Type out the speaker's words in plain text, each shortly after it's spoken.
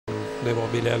Det var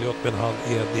Bill Elliott, men han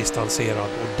är distanserad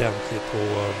ordentligt på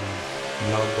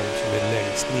bland de som är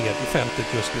längst ner i fältet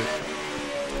just nu.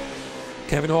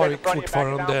 Kevin Harvick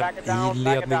fortfarande i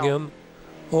ledningen.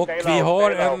 Och vi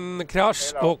har en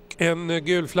krasch och en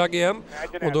gul flagg igen.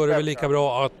 Och då är det väl lika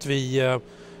bra att vi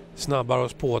snabbar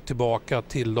oss på tillbaka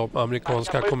till de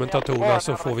amerikanska kommentatorerna,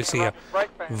 så får vi se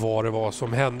vad det var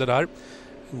som hände där.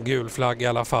 Gul flagg i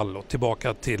alla fall, och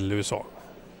tillbaka till USA.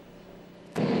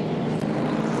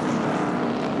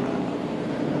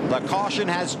 The caution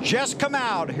has just come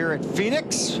out here at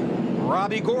Phoenix.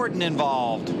 Robbie Gordon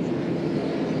involved.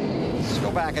 Let's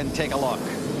go back and take a look.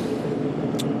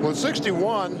 Well,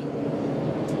 61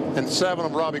 and 7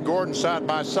 of Robbie Gordon side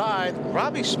by side.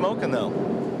 Robbie's smoking though.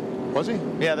 Was he?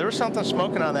 Yeah, there was something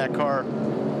smoking on that car.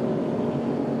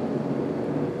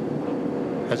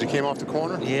 As he came off the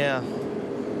corner? Yeah.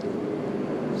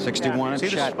 61 and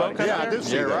Chad. Yeah, I did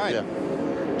see that. Right. Yeah.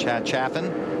 Chad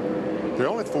Chaffin. They're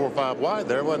only 4 or 5 wide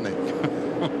there, wasn't they?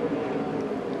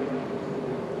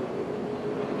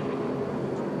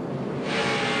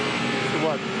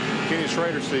 What Kenny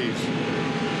Schrader sees.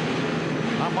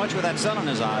 Not much with that sun in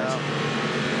his eyes. No.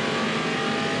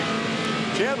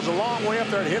 Chad was a long way up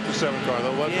there to hit the 7 car,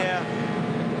 though, wasn't he? Yeah.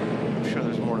 I'm sure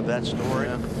there's more to that story.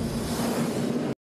 Yeah.